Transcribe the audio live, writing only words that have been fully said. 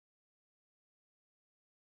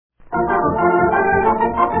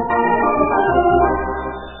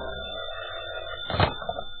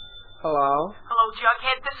Hello? Hello,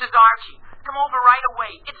 Jughead. This is Archie. Come over right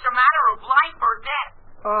away. It's a matter of life or death.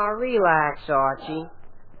 Oh, relax, Archie.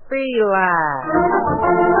 Relax.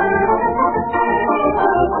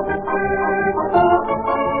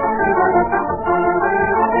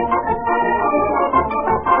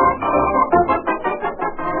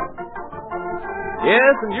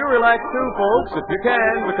 Yes, and you relax too, folks, if you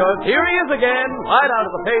can, because here he is again, right out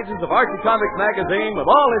of the pages of Archie Comics magazine with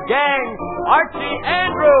all his gang, Archie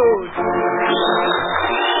Andrews.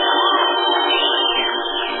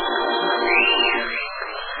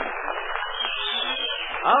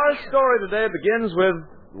 Our story today begins with,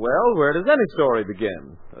 well, where does any story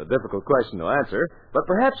begin? A difficult question to answer, but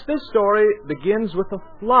perhaps this story begins with a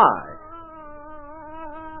fly.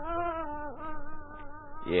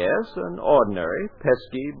 Yes, an ordinary,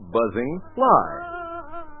 pesky, buzzing fly.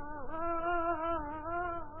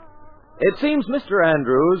 It seems Mr.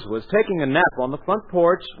 Andrews was taking a nap on the front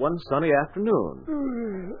porch one sunny afternoon.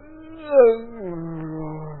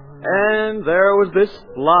 And there was this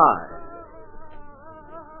fly,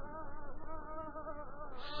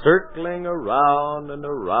 circling around and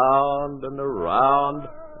around and around,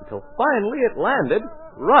 until finally it landed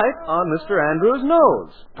right on Mr. Andrews'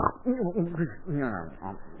 nose.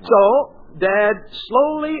 So, Dad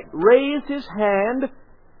slowly raised his hand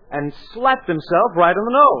and slapped himself right on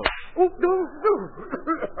the nose.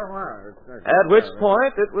 At which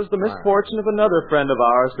point, it was the misfortune of another friend of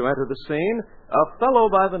ours to enter the scene, a fellow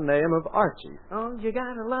by the name of Archie. Oh, you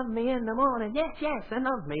gotta love me in the morning. Yes, yes, and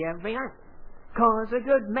love me every night. 'Cause a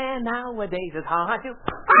good man nowadays is hard to...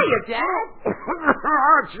 Hiya, Dad!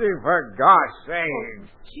 Archie, for gosh sakes.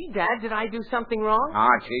 Gee, Dad, did I do something wrong?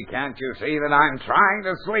 Archie, can't you see that I'm trying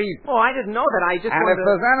to sleep? Oh, I didn't know that. I just And wanted if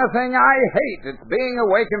there's anything I hate, it's being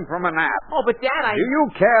awakened from a nap. Oh, but Dad, Do you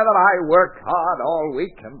care that I worked hard all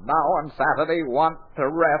week and now on Saturday want to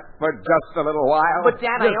rest for just a little while? But,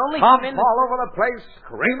 Dad, I You only pump come in... all over the place,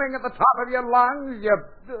 screaming at the top of your lungs.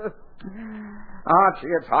 Archie,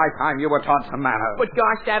 it's high time you were taught some manners. But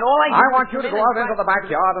gosh, Dad, all I... I want you to go out into the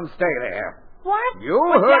backyard and stay there. What? You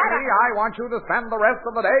But heard Dad, me. I want you to spend the rest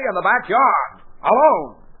of the day in the backyard,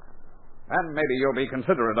 alone. Then maybe you'll be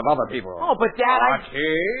considerate of other people. Oh, but Dad,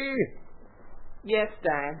 Archie? Yes,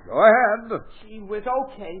 Dad. Go ahead. Gee whiz,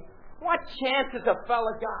 okay. What chance has a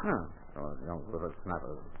fella got? It's not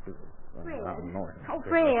a... Fred. Oh,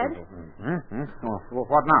 Fred.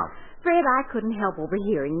 What now? Fred, I couldn't help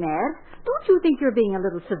overhearing that. Don't you think you're being a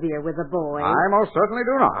little severe with the boy? I most certainly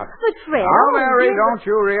do not. But, Fred... Now, oh, Mary, dear, don't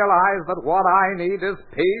you realize that what I need is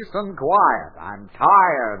peace and quiet? I'm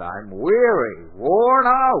tired. I'm weary. Worn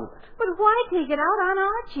out. But why take it out on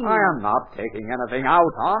Archie? I am not taking anything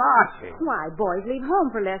out on Archie. Why, boys leave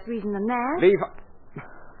home for less reason than that. Leave...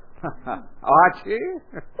 Archie?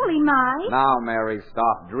 Well, he might. Now, Mary,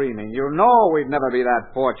 stop dreaming. You know we'd never be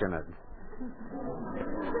that fortunate.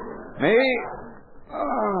 Me?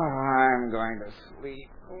 Oh, I'm going to sleep.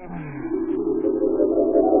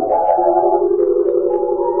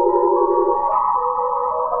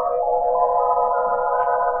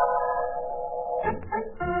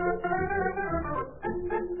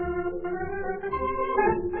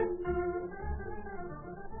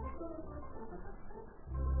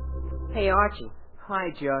 Hey, Archie. Hi,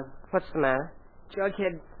 Jug. What's the matter?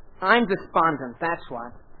 Jughead, I'm despondent, that's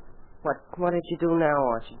what. What did you do now,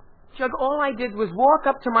 Archie? Jug, all I did was walk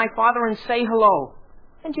up to my father and say hello.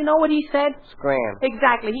 And you know what he said? Scram.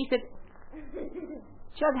 Exactly. He said...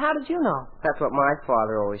 Jug, how did you know? That's what my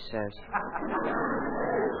father always says.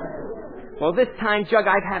 Well, this time, Jug,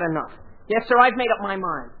 I've had enough. Yes, sir, I've made up my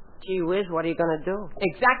mind. Gee whiz, what are you going to do?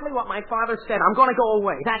 Exactly what my father said. I'm going to go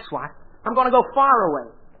away. That's what. I'm going to go far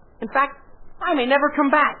away. In fact, I may never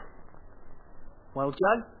come back. Well,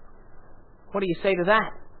 Jug, what do you say to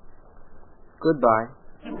that? Goodbye.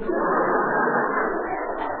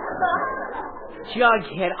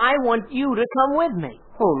 Jughead, I want you to come with me.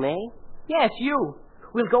 Who, me? Yes, you.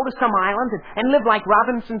 We'll go to some island and live like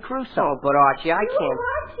Robinson Crusoe. Oh, but Archie, I can't.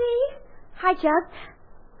 Archie. Hi, Jug.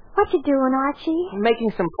 What you doing, Archie? I'm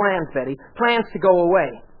making some plans, Betty. Plans to go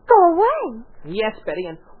away. Go away. Yes, Betty,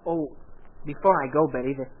 and, before I go,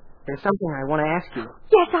 Betty, there's something I want to ask you.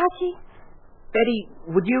 Yes, Archie. Betty,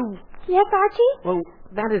 would you... Yes, Archie? Well,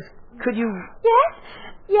 that is, could you... Yes?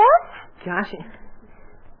 Yes? Gosh,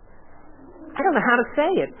 I don't know how to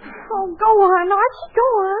say it. Oh, go on, Archie, go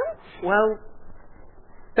on. Well,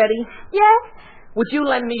 Betty? Yes? Would you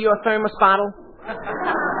lend me your thermos bottle?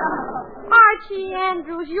 Archie! Archie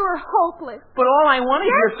Andrews, you're hopeless. But all I wanted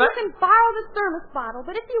Yes, was... you can borrow the thermos bottle,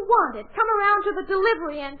 but if you want it, come around to the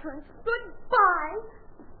delivery entrance. Goodbye.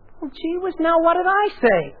 Oh, gee whiz, now what did I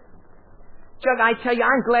say? Jug, I tell you,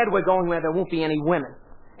 I'm glad we're going where there won't be any women.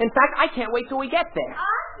 In fact, I can't wait till we get there.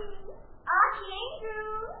 Archie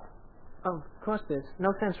Andrews. Oh, of course, there's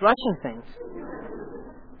no sense rushing things.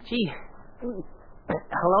 Gee.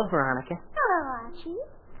 Hello, Veronica. Hello, Archie.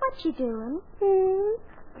 What you doing?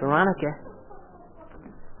 Veronica,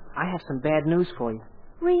 I have some bad news for you.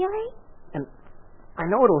 Really? And I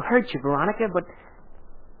know it'll hurt you, Veronica, but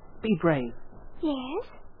be brave. Yes.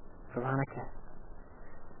 Veronica,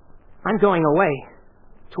 I'm going away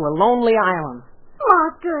to a lonely island.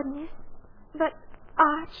 Oh, goodness. But,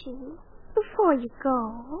 Archie, before you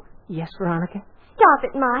go... Yes, Veronica? Stop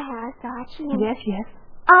at my house, Archie. And Yes.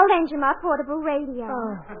 I'll lend you my portable radio.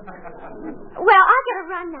 Oh. Well, I gotta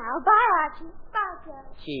run now. Bye, Archie. Bye, Jug.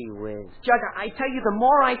 Gee whiz. Jug, I tell you, the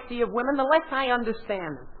more I see of women, the less I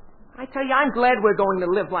understand them. I tell you, I'm glad we're going to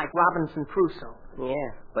live like Robinson Crusoe.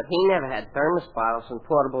 Yeah, but he never had thermos bottles and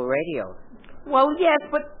portable radios. Well, yes,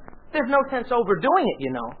 but there's no sense overdoing it,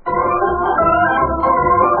 you know.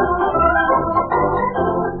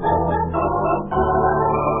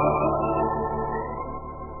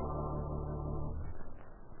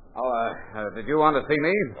 Did you want to see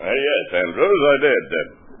me? Yes, Andrews, I did.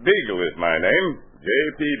 Beagle is my name.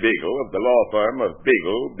 J.P. Beagle of the law firm of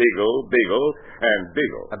Beagle, and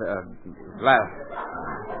Beagle.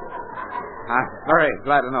 I'm very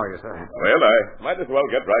glad to know you, sir. Well, I might as well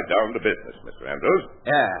get right down to business, Mr. Andrews.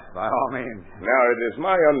 Yes, by all means. Now, it is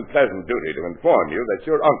my unpleasant duty to inform you that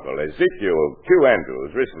your uncle, Ezekiel Q.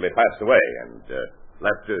 Andrews, recently passed away and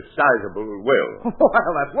left a sizable will.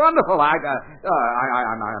 Well, that's wonderful. I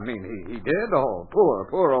mean, he did. Oh,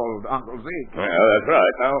 poor old Uncle Zeke. Well, that's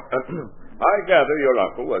right. Now, I gather your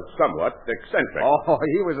uncle was somewhat eccentric. Oh,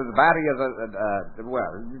 he was as batty as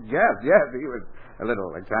yes, he was a little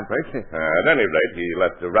eccentric. At any rate, he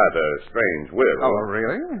left a rather strange will. Oh,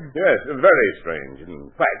 really? Yes, very strange. In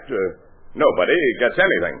fact, nobody gets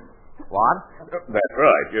anything. What? That's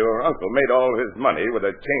right. Your uncle made all his money with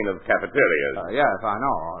a chain of cafeterias. Yes, I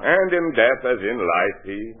know. And in death, as in life,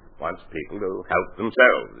 he wants people to help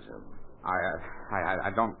themselves. I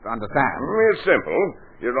don't understand. It's simple.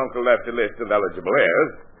 Your uncle left a list of eligible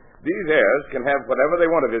heirs. These heirs can have whatever they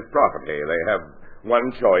want of his property. They have one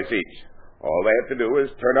choice each. All they have to do is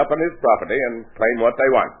turn up on his property and claim what they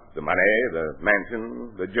want. The money, the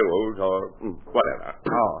mansion, the jewels, or whatever.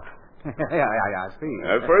 Oh. Yeah, I see.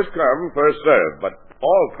 First come, first served, but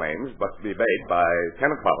all claims must be made by 10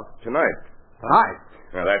 o'clock tonight. Tonight?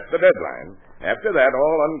 Now, that's the deadline. After that,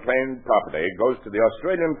 all unclaimed property goes to the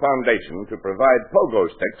Australian Foundation to provide pogo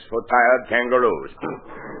sticks for tired kangaroos.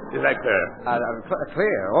 Is that clear?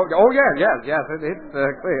 Clear. Oh, yes, it's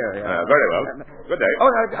clear. Yeah. Very well. Good day.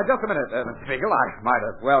 Oh, just a minute, Mr. Beagle. I might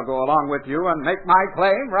as well go along with you and make my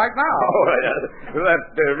claim right now. Oh, that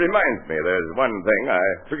reminds me. There's one thing I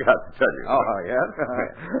forgot to tell you. Oh, yes?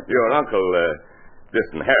 Your uncle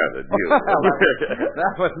disinherited you.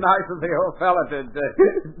 That was nice of the old fella to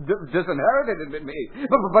disinherited me.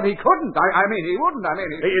 But he couldn't. I mean, he wouldn't. I mean,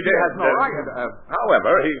 he has no right.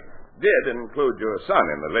 However, he did include your son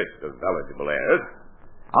in the list of eligible heirs.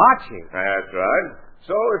 Archie? That's right.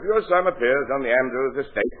 So if your son appears on the Andrews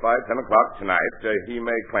estate by 10 o'clock tonight, he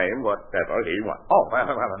may claim whatever he wants. Oh, well,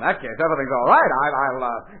 in that case, everything's all right.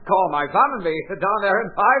 I'll call my son and be down there in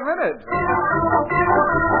 5 minutes.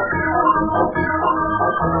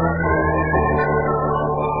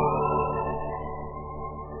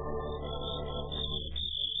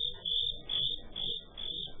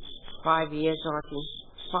 5 years, Archie.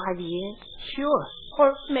 5 years? Sure.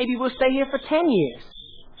 Or maybe we'll stay here for 10 years.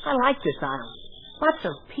 I like this island. Lots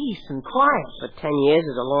of peace and quiet. But 10 years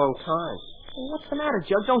is a long time. Well, what's the matter,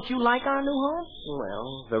 Jug? Don't you like our new home?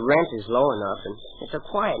 Well, the rent is low enough, and it's a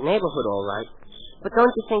quiet neighborhood, all right. But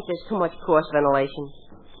don't you think there's too much cross ventilation?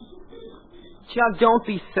 Jug, don't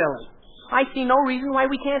be silly. I see no reason why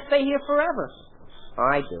we can't stay here forever.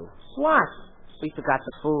 I do. What? We forgot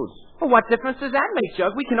the food. Well, what difference does that make,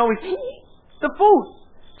 Jug? We can always... The food!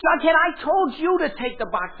 Jughead, I told you to take the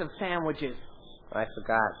box of sandwiches. I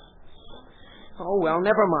forgot. Oh, well,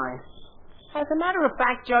 never mind. As a matter of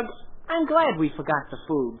fact, Jug, I'm glad we forgot the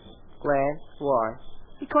food. Glad? Why?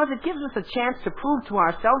 Because it gives us a chance to prove to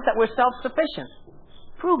ourselves that we're self-sufficient.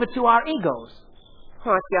 Prove it to our egos.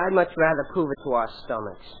 Archie, I'd much rather prove it to our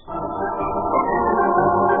stomachs.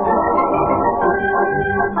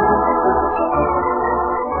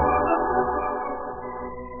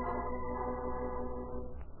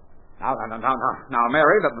 Now,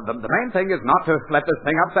 Mary, the main thing is not to let this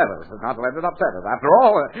thing upset us. Not to let it upset us. After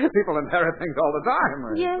all, people inherit things all the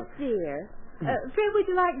time. Yes, dear. Fred, would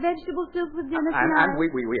you like vegetable soup with dinner tonight? And we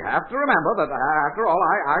have to remember that, after all,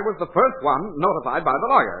 I was the first one notified by the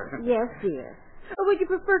lawyer. Yes, dear. Or would you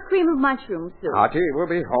prefer cream of mushroom soup? Archie, we'll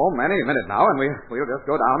be home any minute now, and we'll just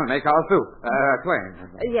go down and make our soup.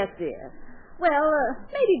 Twain. Yes, dear. Well,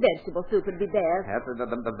 maybe vegetable soup would be best. Yes,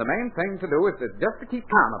 the main thing to do is just to keep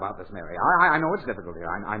calm about this, Mary. I know it's difficult, dear.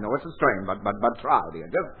 I know it's a strain, but try, dear.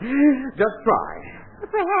 Just try.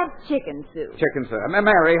 Perhaps chicken soup. Chicken soup.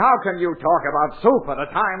 Mary, how can you talk about soup at a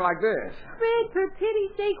time like this? Fred, for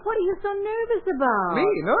pity's sake, what are you so nervous about? Me?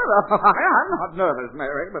 Nervous? I'm not nervous,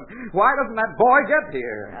 Mary, but why doesn't that boy get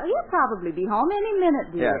here? He'll probably be home any minute,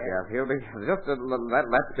 dear. Yes, he'll be. Just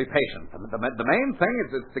let's be patient. The main thing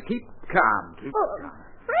is to keep calm.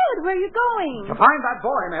 Fred, where are you going? To find that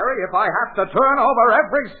boy, Mary, if I have to turn over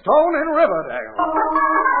every stone in Riverdale.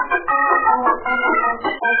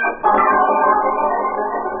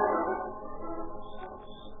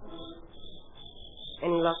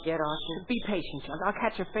 Any luck yet, Archie? Be patient, Chug. I'll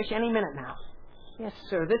catch a fish any minute now. Yes,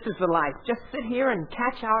 sir. This is the life. Just sit here and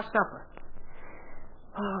catch our supper.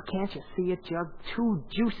 Oh, can't you see it, Jug? 2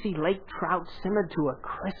 juicy lake trout simmered to a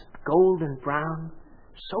crisp golden brown.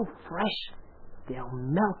 So fresh, they'll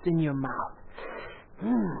melt in your mouth.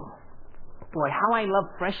 Boy, how I love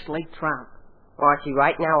fresh lake trout. Archie,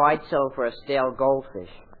 right now I'd settle for a stale goldfish.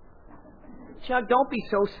 Chug, don't be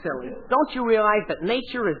so silly. Don't you realize that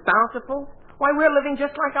nature is bountiful? Why, we're living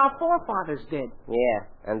just like our forefathers did. Yeah,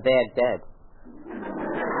 and they're dead.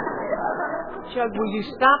 Chug, will you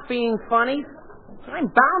stop being funny? I'm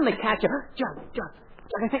bound to catch a... Chug,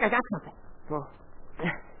 I think I got something. Well,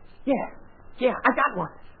 Yeah, I got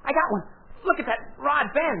one. Look at that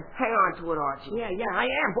rod bend. hang on to it, Archie. Yeah, I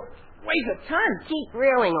am. Weighs a ton. Keep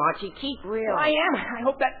reeling, Archie. Keep reeling. I am. I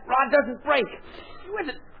hope that rod doesn't break. It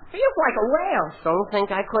feels like a whale. Don't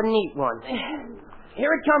think I couldn't eat one.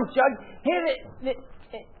 Here it comes, Jug. Here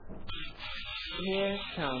it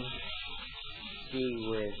comes. Gee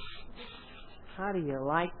whiz. How do you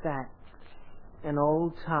like that? An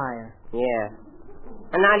old tire. Yeah.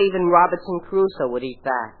 And not even Robinson Crusoe would eat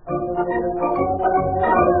that.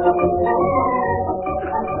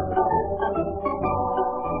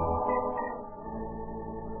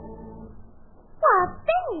 Why,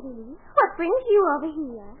 Betty, what brings you over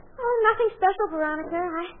here? Oh, nothing special, Veronica.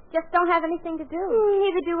 I just don't have anything to do.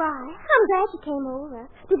 Neither do I. I'm glad you came over.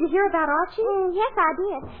 Did you hear about Archie? Yes, I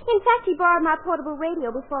did. In fact, he borrowed my portable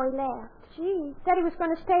radio before he left. Gee, said he was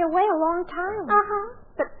going to stay away a long time. Uh-huh.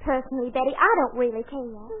 But personally, Betty, I don't really care.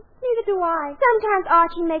 Neither do I. Sometimes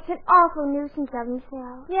Archie makes an awful nuisance of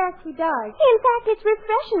himself. Yes, he does. In fact, it's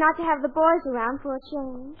refreshing not to have the boys around for a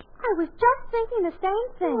change. I was just thinking the same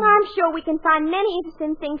thing. I'm sure we can find many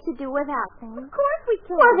interesting things to do without them. Of course we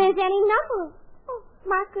can. Well, there's any number. Oh,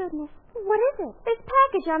 my goodness. What is it? This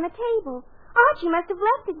package on the table. Archie must have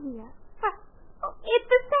left it here. It's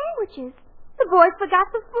the sandwiches. The boys forgot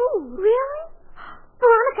the food. Really?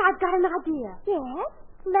 Veronica, I've got an idea. Yes?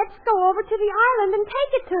 Let's go over to the island and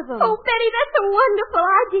take it to them. Oh, Betty, that's a wonderful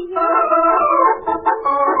idea.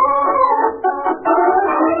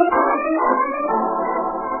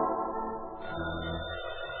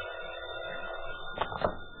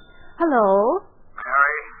 Hello?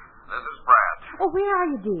 Mary, this is Brad. Oh, where are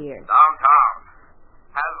you, dear? Downtown.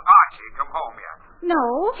 Has Archie come home yet?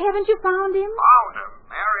 No, haven't you found him? Found him.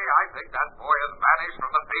 Mary, I think that boy has vanished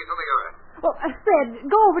from the face of the earth. Well, Fred,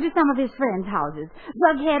 go over to some of his friends' houses.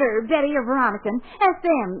 Jughead or Betty or Veronica. Ask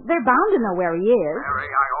them. They're bound to know where he is. Mary,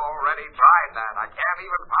 I already tried that. I can't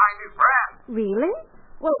even find his friend. Really?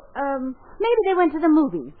 Well, maybe they went to the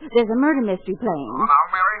movies. There's a murder mystery playing. Oh, now,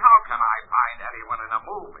 Mary, how can I find anyone in a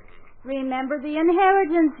movie? Remember the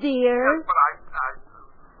inheritance, dear. Yes, but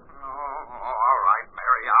all right,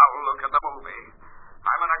 Mary, I'll look at the movie.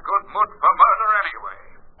 I'm in a good mood for murder anyway.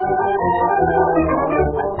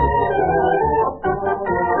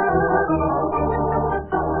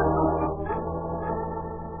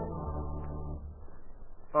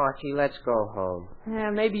 Archie, let's go home. Yeah,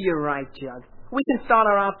 maybe you're right, Jug. We can start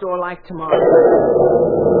our outdoor life tomorrow.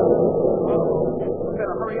 We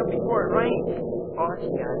better hurry up before it rains. Archie,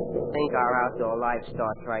 I think our outdoor life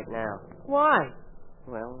starts right now. Why?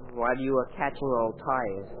 Well, while you were catching old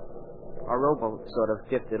tires, our rowboat sort of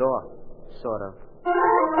drifted off. Sort of.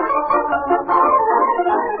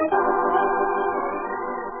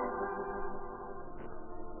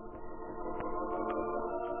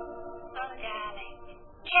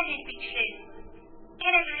 Can it be true?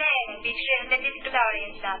 Can it really be true that this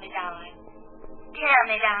glorious love is ours? Tell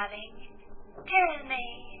me, darling. Tell me.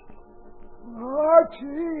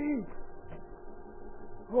 Archie!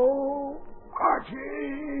 Oh, Archie!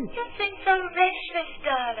 You seem so restless,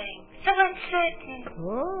 darling. So uncertain.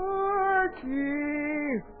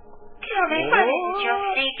 Archie! Tell me, what is it you're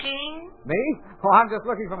seeking? Me? Oh, I'm just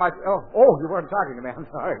looking for my... Oh, you weren't talking to me. I'm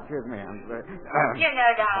sorry. Excuse me. You know,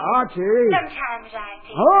 darling. Archie! Sometimes I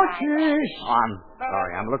feel Archie! Oh, I'm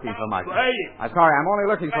sorry. I'm looking for my... I'm sorry. I'm only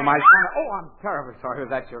looking for my son. Oh, I'm terribly sorry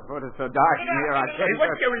that your foot is so dark in here. I couldn't...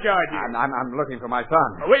 What's going on here? I'm looking for my son.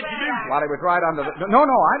 Where'd you lose him? Well, he was right under the... No,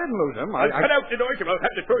 I didn't lose him. I'll cut out the noise and I'll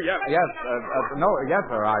have to throw you out. Yes, yes,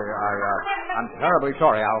 sir. I'm terribly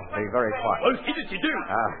sorry. I'll be very quiet. Well, see what you do.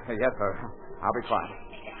 Yes, sir. I'll be quiet.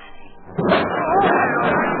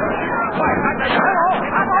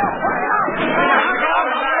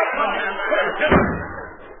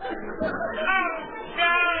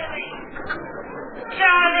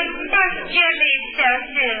 Darling, must you leave so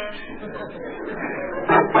soon?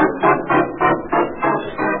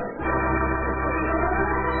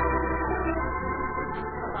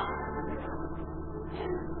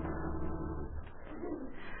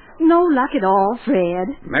 No luck at all, Fred.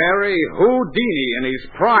 Mary, Houdini in his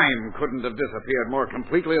prime couldn't have disappeared more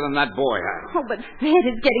completely than that boy has. Oh, but Fred,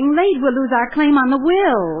 it's getting late. We'll lose our claim on the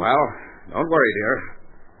will. Well, don't worry, dear.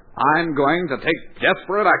 I'm going to take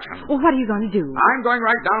desperate action. Well, what are you going to do? I'm going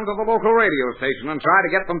right down to the local radio station and try to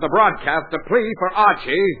get them to broadcast a plea for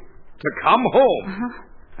Archie to come home.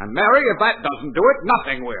 Uh-huh. And, Mary, if that doesn't do it,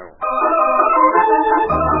 nothing will.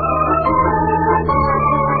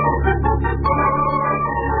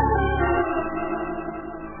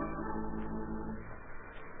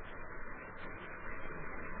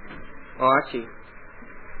 Archie,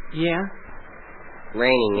 Yeah?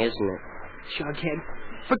 raining, isn't it? Jughead.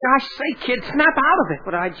 For gosh sake, kid, snap out of it.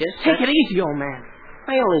 But I just Take it easy, old man.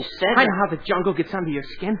 I only said I know how the jungle gets under your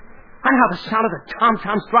skin. I know how the sound of the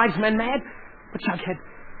tom-toms drives men mad. But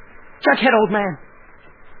Jughead, old man.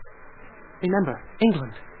 Remember,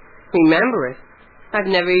 England. Remember it? I've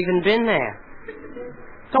never even been there.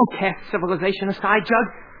 Don't cast civilization aside, Jug.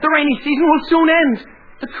 The rainy season will soon end.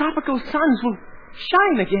 The tropical suns will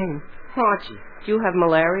shine again. Archie, do you have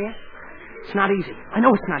malaria? It's not easy. I know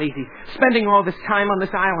it's not easy. Spending all this time on this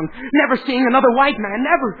island, never seeing another white man,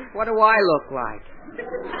 never. What do I look like?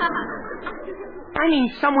 I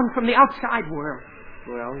mean someone from the outside world.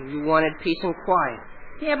 Well, you wanted peace and quiet.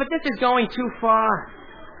 Yeah, but this is going too far.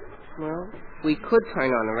 Well, we could turn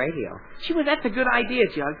on the radio. Gee, well, that's a good idea,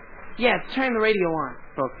 Jug. Yeah, turn the radio on.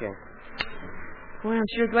 Okay. Well, I'm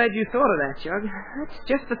sure glad you thought of that, Jug. That's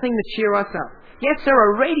just the thing to cheer us up. Yes, sir,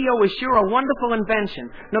 a radio is sure a wonderful invention.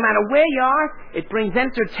 No matter where you are, it brings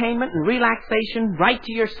entertainment and relaxation right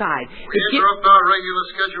to your side. We interrupt our regular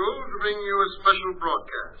schedule to bring you a special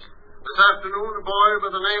broadcast. This afternoon, a boy by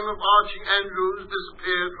the name of Archie Andrews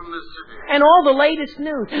disappeared from this city. And all the latest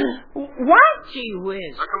news. What? Gee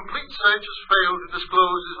whiz. A complete search has failed to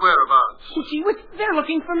disclose his whereabouts. Gee whiz, they're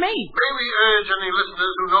looking for me. May we urge any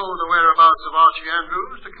listeners who know the whereabouts of Archie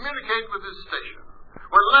Andrews to communicate with his station.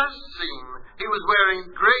 When last seen, he was wearing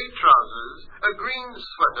gray trousers, a green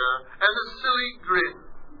sweater, and a silly grin.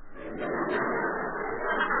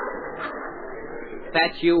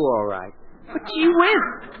 That's you, all right. But gee whiz,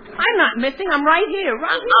 I'm not missing. I'm right here,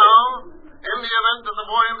 right And here. now, in the event that the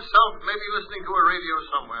boy himself may be listening to a radio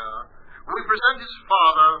somewhere, we present his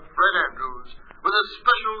father, Fred Andrews, with a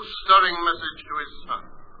special stirring message to his son.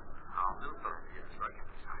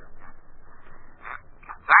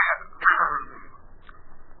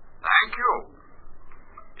 Thank you.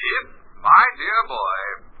 If my dear boy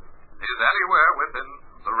is anywhere within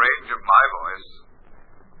the range of my voice,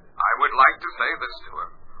 I would like to say this to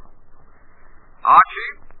him.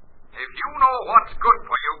 Archie, if you know what's good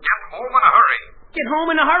for you, get home in a hurry. Get home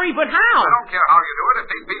in a hurry, but how? I don't care how you do it. If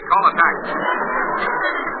need be, call a taxi.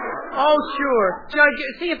 Oh, sure. Judge,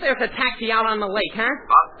 see if there's a taxi out on the lake, huh?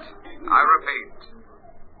 But, I repeat,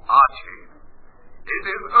 Archie, it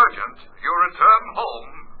is urgent you return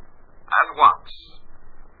home at once.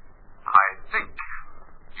 I think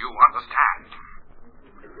you understand.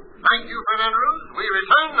 Thank you, Fred Andrews. We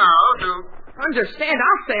return now to... Understand?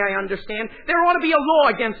 I'll say I understand. There ought to be a law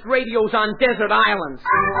against radios on desert islands.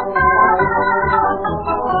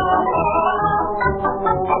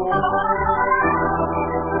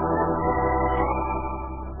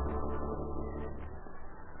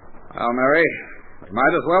 Well, Mary, we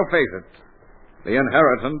might as well face it. The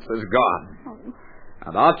inheritance is gone.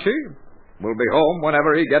 And Archie will be home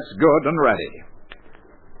whenever he gets good and ready.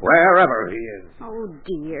 Wherever he is. Oh,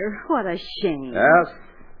 dear. What a shame. Yes,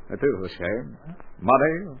 it is a shame.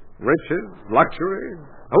 Money, riches, luxury.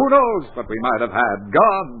 Who knows what we might have had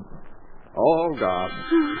gone. All gone.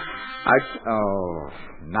 Oh,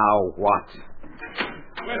 now what?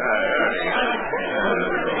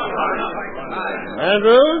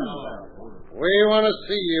 Andrews, we want to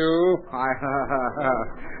see you.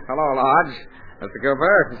 Hello, Lodge. Mr.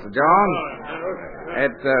 Cooper, Mr. Jones.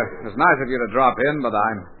 It was nice of you to drop in, but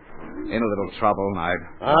I'm in a little trouble, and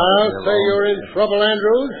I'll say you're in trouble,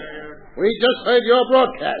 Andrews. We just heard your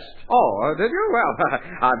broadcast. Oh, did you? Well,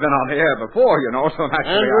 I've been on the air before, you know, so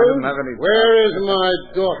naturally Andrews, I didn't have any... where is my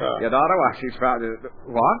daughter? Your daughter? Well, she's found...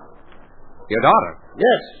 What? Your daughter?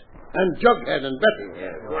 Yes, and Jughead and Betty.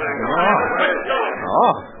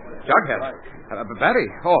 Oh, Jughead. Betty.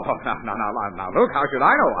 Oh, now, look, how should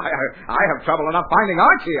I know? I have trouble enough finding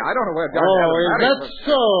Archie. I don't know where Jughead Oh, is. is that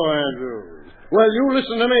so, Andrews? Well, you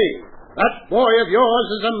listen to me. That boy of yours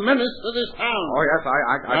is a menace to this town. Oh, yes,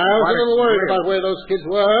 I was a little worried about where those kids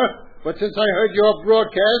were, but since I heard your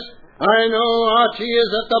broadcast, I know Archie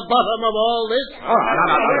is at the bottom of all this. Oh,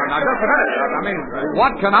 now, just a minute. I mean,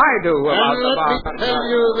 what can I do about... And let me tell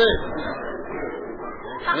you this.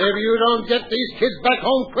 If you don't get these kids back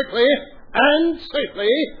home quickly and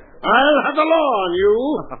safely, I'll have the law on you.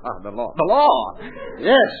 The law? The law?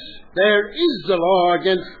 Yes, there is a law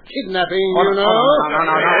against kidnapping, you know.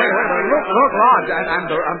 No, wait. Look, Lodge, and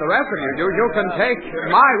the rest of you can take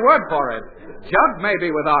my word for it. Jug may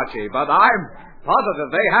be with Archie, but I'm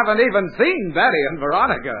positive they haven't even seen Betty and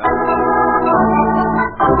Veronica.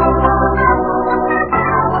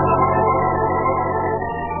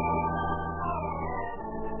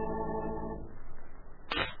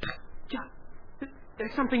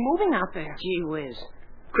 There's something moving out there. Gee whiz.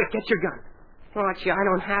 Quick, get your gun. Archie, I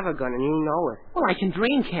don't have a gun, and you know it. Well, I can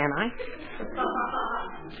dream, can't I?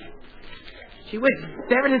 Gee whiz,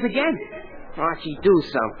 there it is again. Archie, do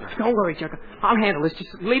something. Don't worry, Chuck. I'll handle this.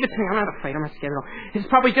 Just leave it to me. I'm not afraid. I'm not scared at all. It's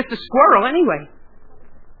probably just a squirrel anyway.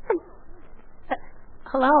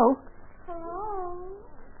 Hello? Hello?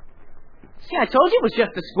 See, I told you it was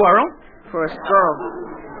just a squirrel. For a squirrel.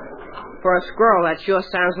 For a squirrel, that sure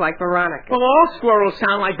sounds like Veronica. Well, all squirrels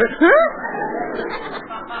sound like...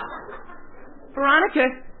 Veronica,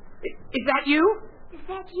 is that you? Is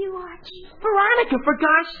that you, Archie? Veronica, for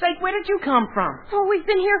gosh sake, where did you come from? Oh, we've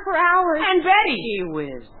been here for hours. And Betty! Gee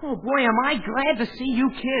whiz. Oh, boy, am I glad to see you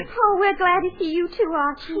kids. Oh, we're glad to see you too,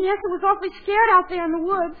 Archie. Yes, it was awfully scared out there in the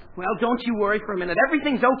woods. Well, don't you worry for a minute.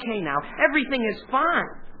 Everything's okay now. Everything is fine.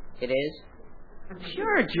 It is?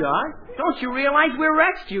 Sure, John. Don't you realize we're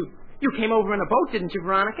rescued? You came over in a boat, didn't you,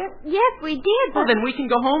 Veronica? Yes, we did, but... Well, then we can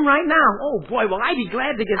go home right now. Oh, boy, will I be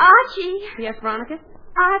glad to get... Archie. Yes, Veronica?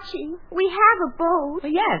 Archie, we have a boat.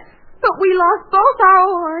 Yes. But we lost both our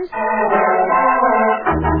oars.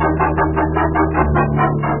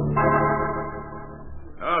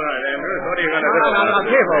 All right, Andrews, what are you going to do?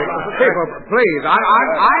 People, please.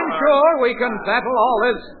 I'm sure we can settle all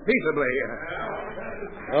this peaceably.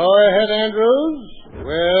 Go ahead, Andrews.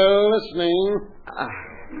 We're listening.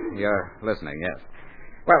 You're listening, yes.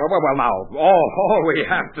 Well, now, all we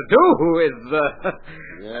have to do is...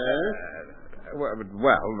 Yes? Well,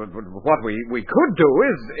 what we could do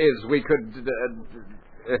is we could...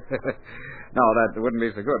 No, that wouldn't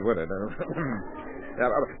be so good, would it?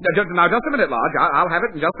 Now, just a minute, Lodge. I'll have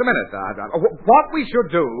it in just a minute. What we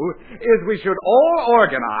should do is we should all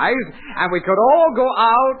organize, and we could all go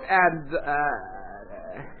out and...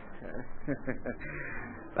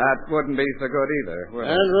 That wouldn't be so good either, would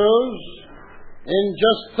it? Andrews, in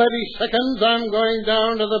just 30 seconds, I'm going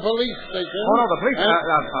down to the police station. Oh, no, the police...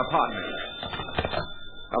 pardon me.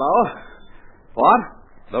 Hello? What?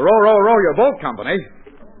 The Row Your Boat Company?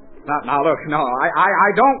 Now, look, no,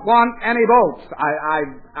 I don't want any boats.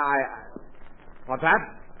 What's that?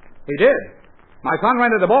 He did. My son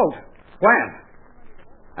rented the boat. When?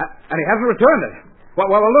 And he hasn't returned it. Well,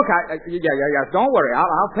 look, yes, don't worry.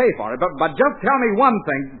 I'll pay for it. But just tell me one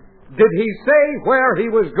thing. Did he say where he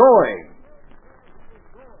was going?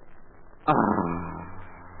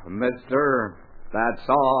 Mister, that's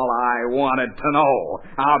all I wanted to know.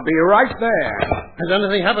 I'll be right there. Has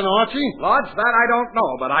anything happened, Archie? Lodge, that I don't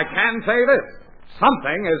know, but I can say this.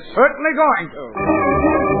 Something is certainly going to.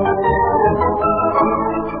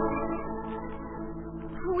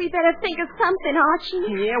 We better think of something,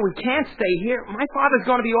 Archie. Yeah, we can't stay here. My father's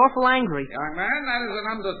going to be awful angry. Young man, that is an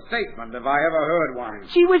understatement if I ever heard one.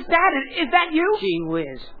 Gee whiz, Dad, is that you? Gee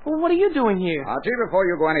whiz. Well, what are you doing here? Archie, before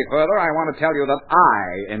you go any further, I want to tell you that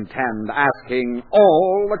I intend asking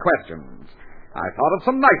all the questions. I thought of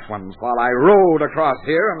some nice ones while I rode across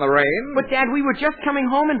here in the rain. But, Dad, we were just coming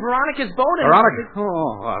home in Veronica's boat and... Veronica?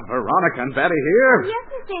 Veronica and Betty here? Yes,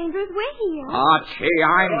 Mr. Andrews, we're here. Archie,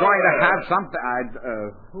 I'm going to have something...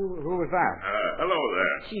 Who was that? Hello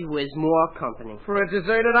there. Gee whiz, more company. For a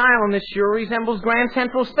deserted island, this sure resembles Grand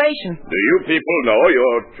Central Station. Do you people know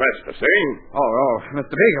you're trespassing? Oh,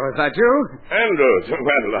 Mr. Beagle, is that you? Andrews,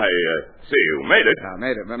 well, I see you made it.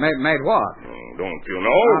 Made what? Don't you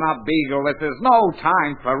know? Now, Beagle, this is no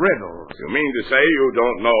time for riddles. You mean to say you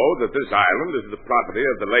don't know that this island is the property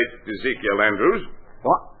of the late Ezekiel Andrews?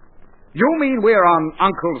 What? You mean we're on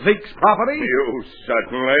Uncle Zeke's property? You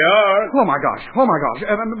certainly are. Oh, my gosh.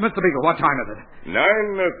 Mr. Beagle, what time is it?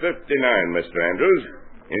 9:59, Mr. Andrews.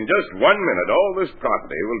 In just 1 minute, all this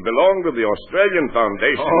property will belong to the Australian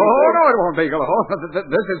Foundation. Oh, no, it won't, Beagle.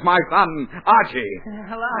 This is my son, Archie.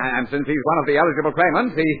 Hello. And since he's one of the eligible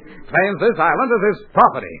claimants, he claims this island as his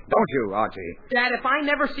property. Don't you, Archie? Dad, if I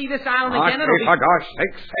never see this island again, Archie, it'll be... for gosh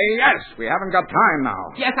sake, say yes. We haven't got time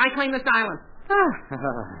now. Yes, I claim this island.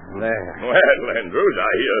 There. Well, Andrews,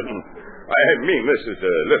 I mean, this is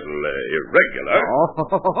a little irregular.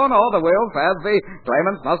 Oh, no, the will says the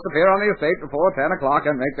claimants must appear on the estate before 10 o'clock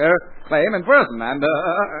and make their claim in person. And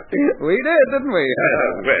we did, didn't we?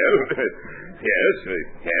 Well, yes,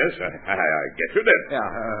 I guess you did.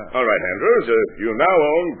 Yeah. All right, Andrews, you now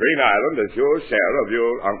own Green Island as your share of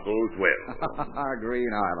your uncle's will.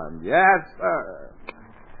 Green Island, yes, sir.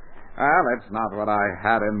 Well, it's not what I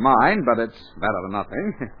had in mind, but it's better than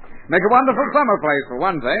nothing. Make a wonderful summer place, for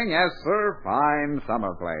one thing. Yes, sir, fine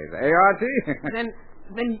summer place. Eh, Archie?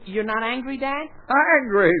 Then you're not angry, Dad?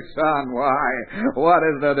 Angry, son? Why? What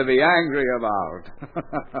is there to be angry about?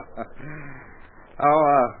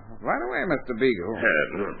 By the way, Mr. Beagle.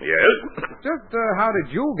 Yes? Just how did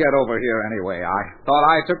you get over here anyway? I thought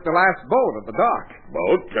I took the last boat at the dock.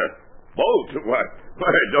 Boat? Boat? Why,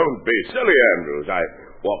 don't be silly, Andrews. I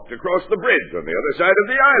walked across the bridge on the other side of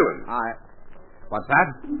the island. What's that?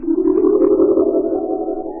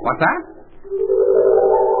 What's that?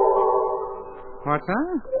 What's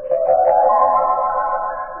that?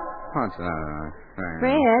 What's that?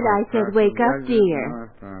 Fred, I said wake up,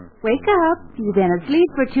 dear. Wake up. You've been asleep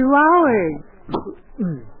for 2 hours.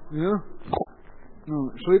 Yeah?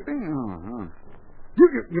 Oh, sleeping? Oh.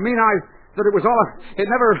 You mean that it was all it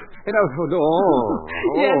never... Oh.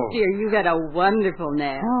 Yes, dear, you got a wonderful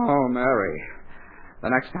nap. Oh, Mary. The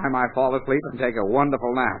next time I fall asleep and take a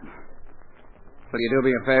wonderful nap. Will you do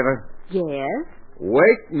me a favor? Yes?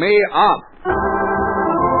 Wake me up.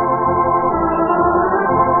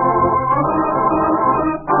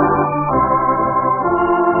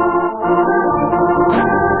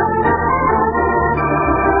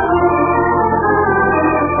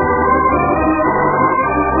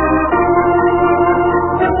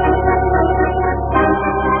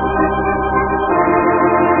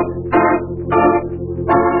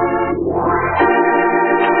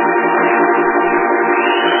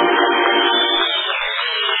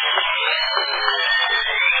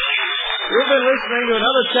 To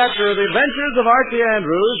another chapter of The Adventures of Archie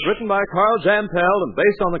Andrews, written by Carl Jampel and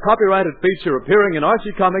based on the copyrighted feature appearing in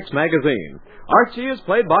Archie Comics magazine. Archie is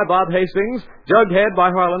played by Bob Hastings, Jughead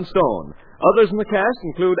by Harlan Stone. Others in the cast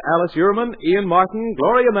include Alice Uhrman, Ian Martin,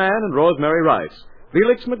 Gloria Mann, and Rosemary Rice.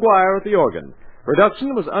 Felix McGuire at the organ.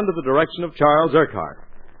 Production was under the direction of Charles Urquhart.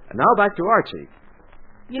 And now back to Archie.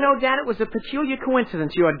 You know, Dad, it was a peculiar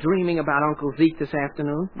coincidence you're dreaming about Uncle Zeke this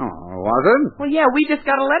afternoon. Oh, was it? Well, yeah, we just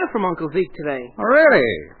got a letter from Uncle Zeke today. Oh,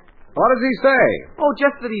 really? What does he say? Oh,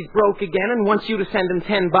 just that he's broke again and wants you to send him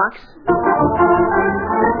 $10.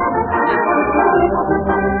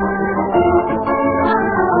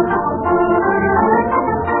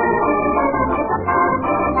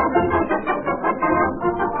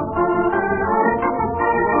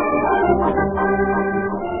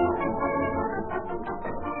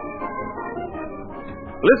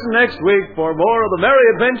 Listen next week for more of the merry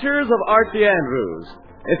adventures of Archie Andrews.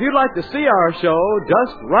 If you'd like to see our show,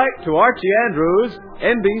 just write to Archie Andrews,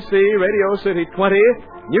 NBC Radio City 20,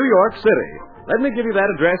 New York City. Let me give you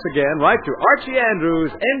that address again. Write to Archie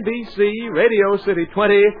Andrews, NBC Radio City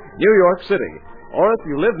 20, New York City. Or if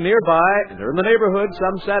you live nearby and are in the neighborhood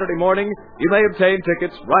some Saturday morning, you may obtain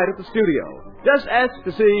tickets right at the studio. Just ask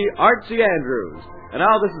to see Archie Andrews. And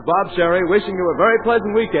now this is Bob Sherry wishing you a very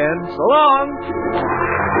pleasant weekend. So long!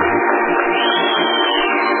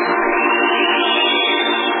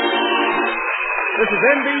 This is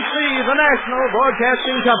NBC, the National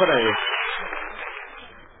Broadcasting Company.